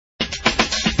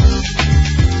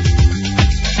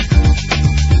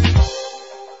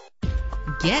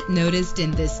Get noticed in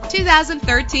this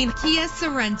 2013 Kia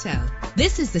Sorento.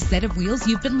 This is the set of wheels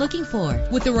you've been looking for,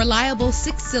 with a reliable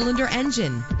 6-cylinder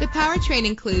engine. The powertrain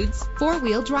includes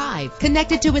 4-wheel drive,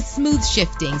 connected to a smooth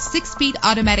shifting 6-speed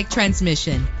automatic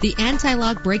transmission. The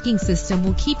anti-lock braking system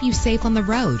will keep you safe on the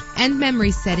road, and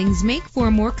memory settings make for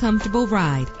a more comfortable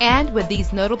ride. And with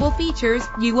these notable features,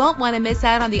 you won't want to miss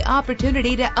out on the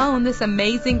opportunity to own this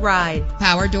amazing ride.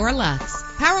 Power door locks,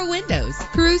 power windows,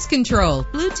 cruise control,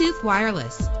 Bluetooth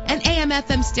wireless, an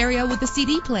AM/FM stereo with a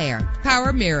CD player,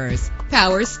 power mirrors,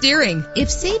 power steering. If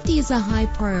safety is a high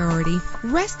priority,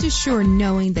 rest assured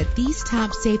knowing that these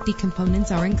top safety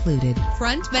components are included: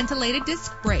 front ventilated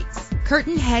disc brakes,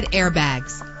 curtain head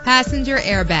airbags, passenger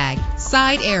airbag,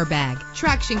 side airbag,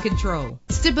 traction control,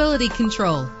 stability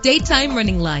control, daytime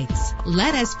running lights.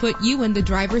 Let us put you in the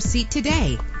driver's seat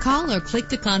today. Call or click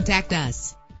to contact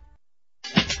us.